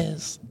 mean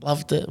as.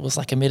 Loved it. It was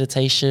like a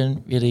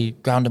meditation, really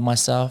grounded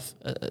myself,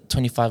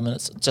 25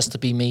 minutes just to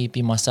be me,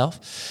 be myself.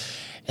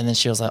 And then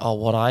she was like, oh,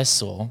 what I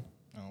saw,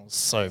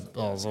 So I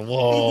was like,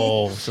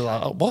 whoa. She's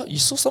like, oh, what? You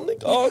saw something?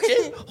 Oh,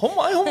 okay.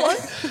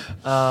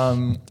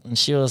 And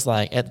she was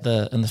like,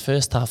 in the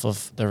first half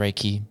of the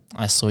Reiki,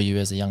 I saw you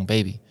as a young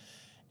baby,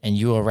 and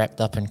you were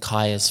wrapped up in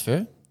Kaya's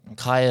fur. And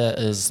Kaya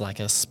is like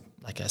a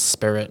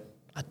spirit.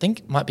 I think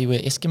it might be where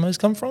Eskimos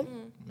come from,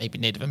 maybe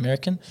Native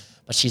American,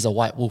 but she's a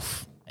white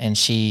wolf, and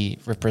she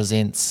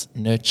represents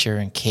nurture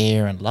and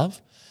care and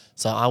love.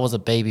 So I was a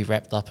baby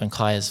wrapped up in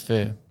Kaya's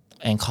fur,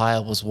 and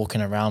Kaya was walking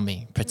around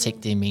me,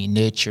 protecting me,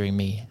 nurturing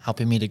me,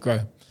 helping me to grow.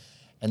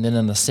 And then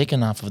in the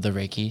second half of the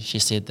Reiki, she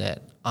said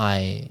that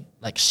I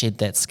like shed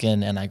that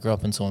skin and I grew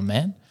up into a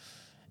man,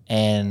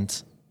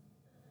 and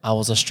I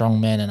was a strong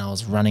man, and I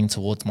was running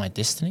towards my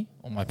destiny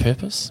or my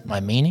purpose, my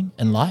meaning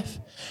in life.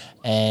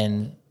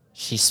 And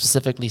she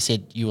specifically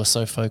said, you were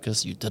so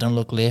focused, you didn't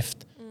look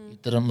left, you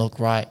didn't look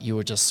right, you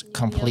were just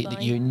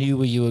completely, you knew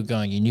where you were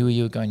going, you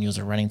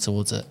was running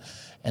towards it.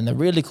 And the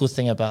really cool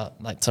thing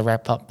about, like, to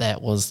wrap up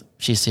that was,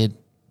 she said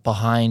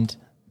behind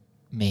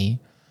me,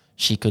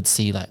 she could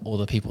see like all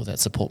the people that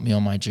support me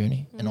on my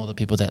journey and all the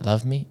people that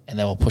love me, and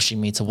they were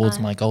pushing me towards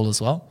my goal as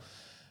well.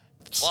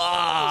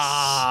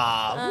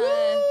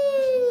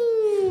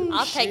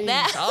 I'll take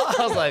that.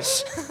 I was like,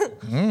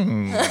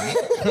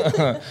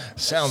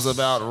 sounds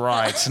about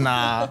right.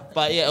 Nah.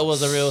 But yeah, it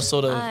was a real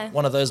sort of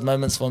one of those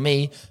moments for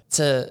me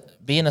to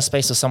be in a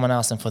space with someone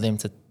else and for them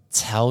to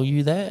tell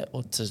you that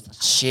or to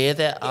share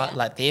that art,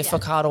 like their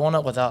whakaaro on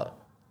it without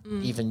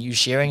even you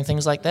sharing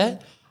things like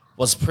that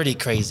was pretty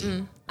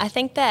crazy. I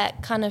think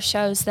that kind of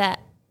shows that,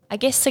 I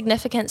guess,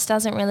 significance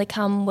doesn't really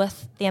come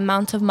with the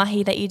amount of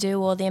mahi that you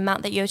do or the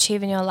amount that you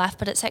achieve in your life,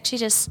 but it's actually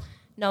just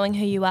knowing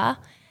who you are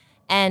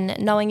and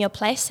knowing your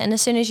place. And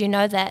as soon as you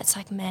know that, it's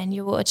like, man,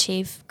 you will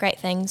achieve great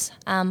things.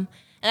 And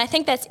I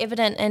think that's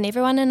evident in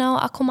everyone in our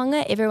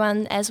akomanga,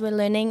 everyone, as we're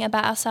learning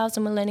about ourselves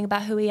and we're learning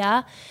about who we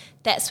are,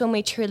 that's when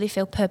we truly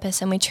feel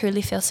purpose and we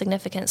truly feel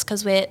significance,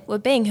 because we're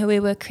being who we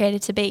were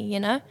created to be, you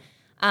know?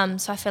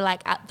 So I feel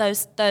like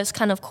those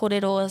kind of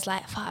kōrero is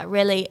like,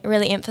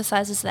 really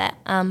emphasizes that.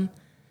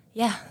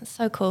 Yeah, it's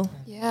so cool.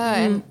 Yeah,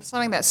 and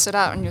something that stood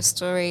out in your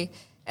story,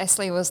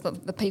 Ashley, was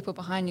the people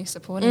behind you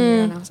supporting you.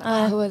 And I was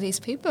like, who are these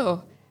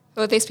people?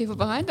 Who are these people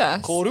behind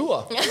us?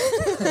 Kōrua.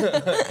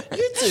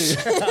 You too.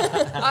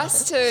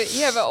 Us too,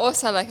 yeah, but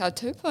also like our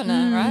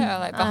tūpuna, right? Are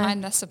like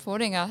behind us,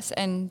 supporting us.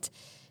 And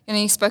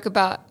you spoke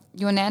about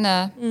your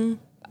nana,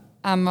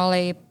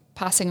 Molly,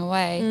 passing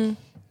away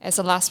as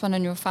the last one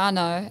in your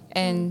whānau.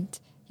 And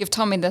you've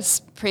told me this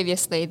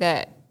previously,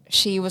 that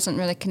she wasn't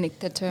really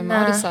connected to her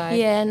Māori side.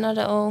 Yeah, not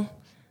at all.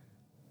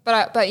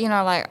 But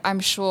like, I'm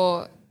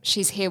sure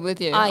she's here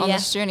with you on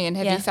this journey. And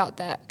have you felt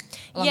that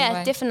along the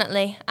way?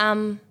 Definitely.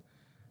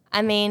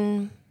 I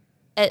mean,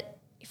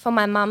 for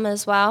my mum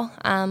as well,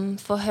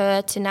 for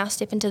her to now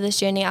step into this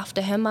journey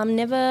after her mum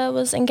never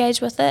was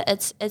engaged with it,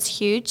 it's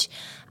huge.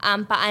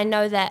 But I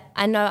know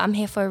I'm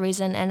here for a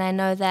reason, and I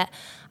know that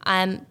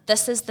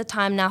this is the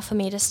time now for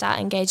me to start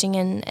engaging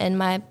in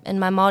my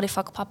Māori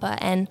whakapapa.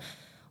 And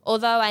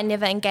although I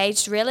never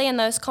engaged really in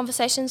those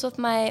conversations with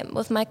my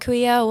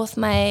kuia or with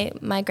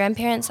my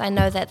grandparents, I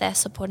know that they're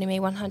supporting me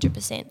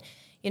 100%.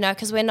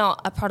 Because we're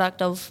not a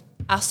product of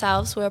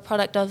ourselves, we're a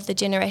product of the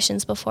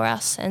generations before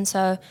us. And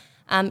so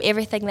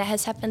everything that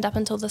has happened up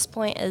until this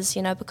point is,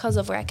 because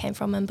of where I came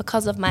from and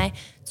because of my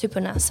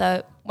tupuna.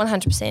 So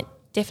 100%,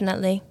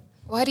 definitely.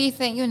 Why do you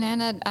think your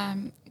nana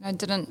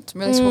didn't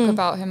really talk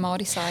about her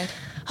Māori side?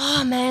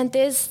 Oh man,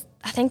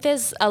 I think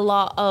there's a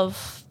lot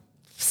of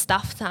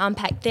stuff to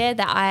unpack there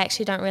that I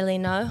actually don't really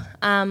know.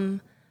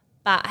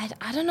 But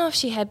I don't know if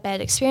she had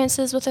bad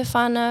experiences with her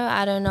whānau.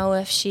 I don't know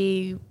if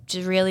she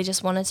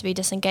just wanted to be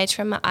disengaged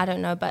from it. I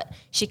don't know, but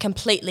she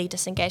completely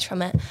disengaged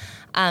from it.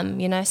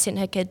 Sent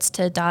her kids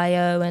to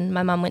Dio, and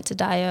my mum went to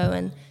Dio,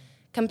 and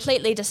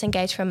completely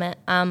disengaged from it.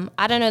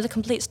 I don't know the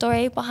complete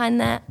story behind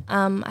that.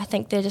 I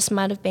think there just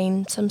might have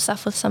been some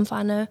stuff with some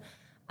whānau.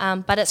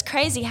 But it's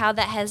crazy how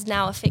that has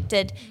now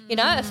affected,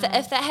 if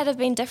that had have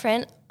been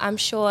different, I'm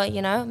sure,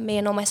 me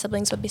and all my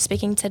siblings would be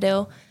speaking te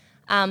reo.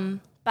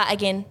 But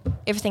again,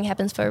 everything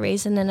happens for a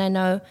reason, and I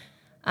know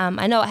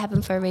it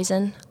happened for a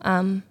reason.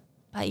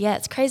 But yeah,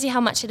 it's crazy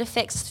how much it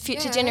affects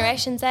future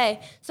generations, eh?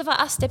 So for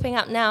us stepping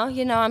up now,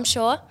 I'm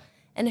sure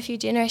in a few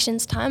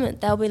generations' time,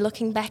 they'll be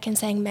looking back and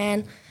saying,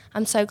 man,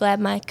 I'm so glad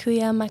my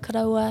kuia, my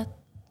karaua,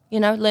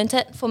 learnt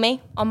it for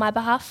me on my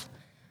behalf.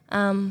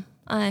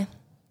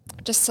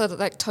 Just sort of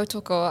like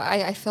tautoko,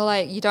 I feel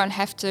like you don't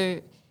have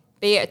to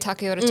be at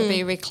takiora to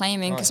be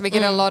reclaiming, because we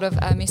get a lot of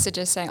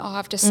messages saying,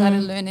 I've just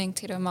started learning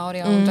te reo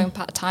Māori, I'm doing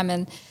part-time,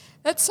 and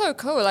that's so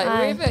cool. Like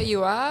wherever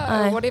you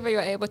are, or whatever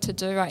you're able to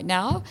do right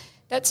now,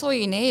 that's all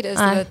you need is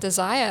the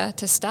desire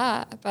to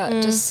start.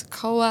 But just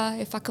koa,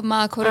 e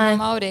whakamā kōrero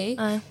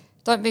Māori,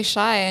 don't be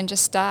shy and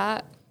just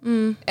start.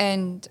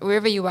 And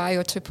wherever you are,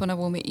 your tupuna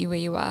will meet you where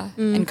you are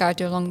and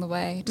guide you along the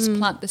way. Just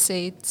plant the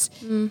seeds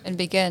and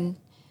begin.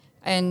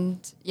 And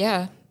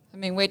yeah, I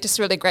mean, we're just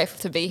really grateful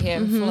to be here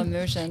in full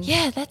immersion.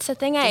 Yeah, that's the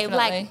thing, eh?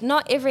 Like,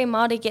 not every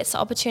Māori gets the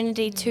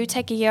opportunity to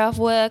take a year off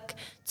work,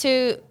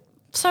 to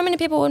so many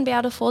people wouldn't be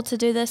able to afford to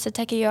do this, to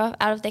take a year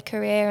out of their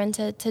career and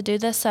to do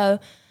this. So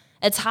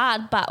it's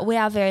hard, but we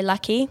are very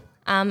lucky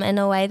in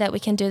a way that we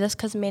can do this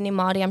because many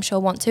Māori, I'm sure,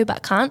 want to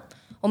but can't,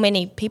 or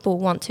many people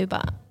want to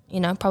but,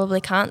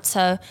 probably can't.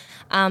 So,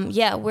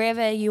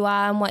 wherever you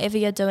are and whatever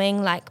you're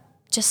doing, like,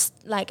 just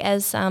like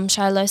as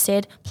Shiloh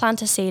said,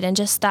 plant a seed and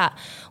just start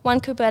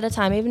one kupu at a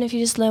time. Even if you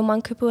just learn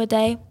one kupu a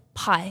day,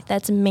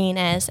 that's mean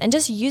as, and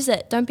just use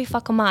it. Don't be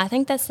whakama. I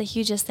think that's the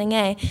hugest thing,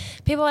 eh?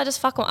 People are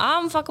just whakama.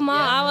 I'm whakama.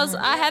 Yeah.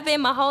 I have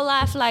been my whole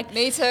life. Like,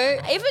 me too.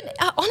 Even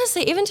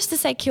honestly, even just to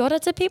say kia ora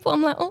to people,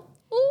 I'm like,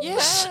 yeah.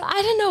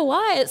 I don't know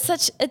why.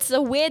 It's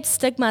a weird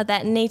stigma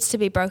that needs to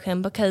be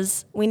broken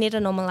because we need to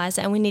normalize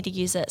it and we need to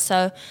use it.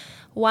 So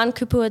one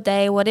kupu a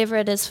day, whatever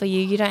it is for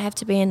you, you don't have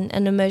to be in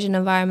an immersion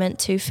environment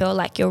to feel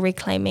like you're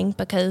reclaiming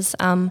because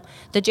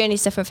the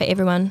journey's different for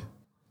everyone.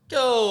 Kia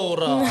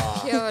ora.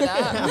 Kia ora.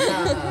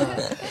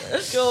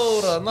 Kia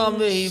ora. Nā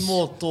mihi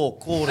mō tō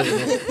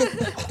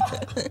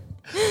kōrero.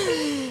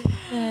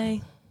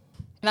 Hey.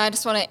 And I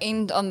just want to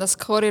end on this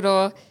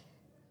kōrero.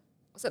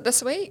 Was it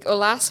this week or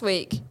last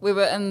week? We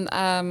were in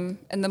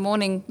the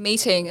morning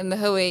meeting in the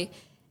hui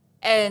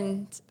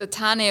and the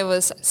tāne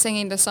was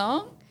singing the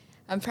song.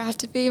 I'm proud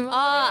to be Māori.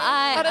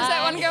 How does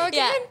that one go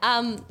again?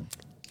 Yeah,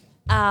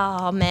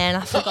 oh man,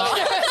 I forgot.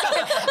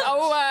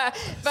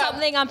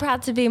 Something I'm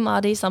proud to be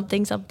Māori,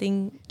 something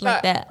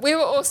like that. We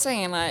were all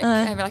singing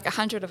maybe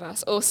 100 of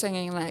us, all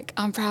singing like,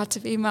 I'm proud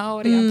to be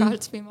Māori, I'm proud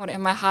to be Māori.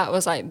 And my heart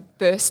was like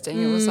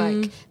bursting. It was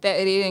like that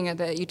reading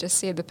that you just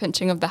said, the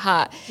pinching of the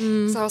heart.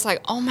 So I was like,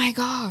 oh my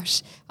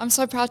gosh, I'm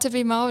so proud to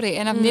be Māori.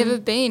 And I've never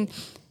been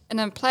in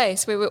a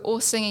place where we're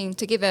all singing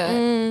together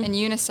in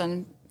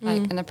unison.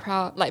 Like in a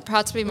proud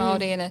to be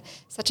Māori in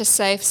such a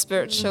safe,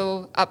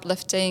 spiritual,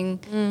 uplifting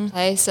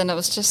place, and it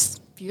was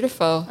just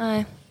beautiful.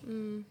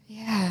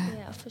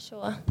 Yeah, for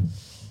sure.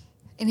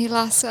 Any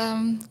last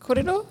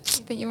kōrero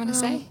that you want to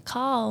say?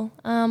 Kao,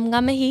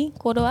 ngā mihi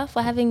kōrua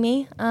for having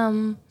me.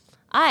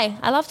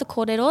 I love the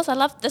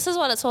kōreros. This is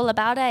what it's all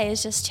about.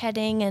 Is just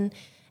chatting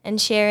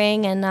and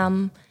sharing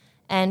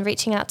and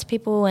reaching out to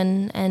people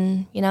and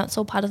it's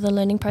all part of the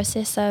learning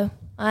process. So.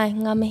 Ai,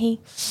 ngā mihi.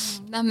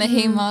 Ngā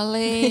mihi,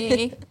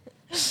 Molly.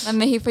 Ngā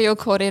mihi for your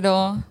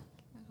kōrero.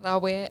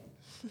 Rawe.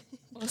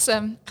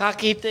 Awesome. Ka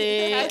kite.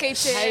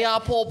 Hei a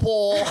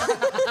pōpō.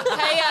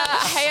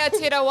 Hei a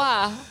tira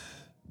wā.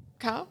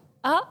 Ka?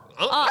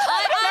 This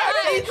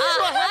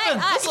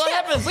is what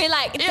happens. We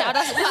like this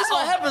is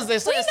what happens. They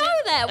say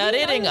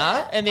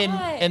that.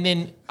 And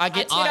then I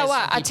get eyes.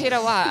 Atira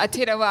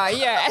wā.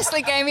 Yeah,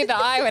 Ashley gave me the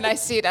eye when I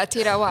said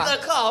atira wā.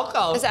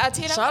 Ko. Is it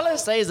atira? Charlotte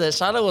says it.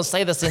 Charlotte will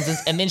say the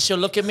sentence and then she'll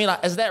look at me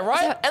like, is that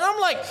right? And I'm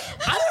like,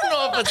 I don't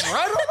know if it's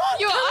right or not.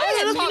 Your eyes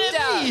had popped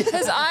out.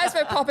 His eyes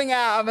were popping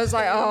out. I was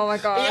like, oh my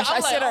gosh,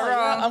 I said it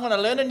wrong. I'm going to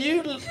learn a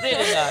new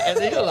readinga. And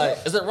then you're like,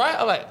 is it right?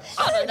 I'm like,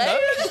 I don't know.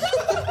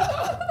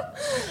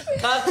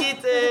 Ka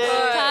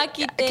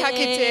kite. Ka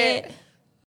kite.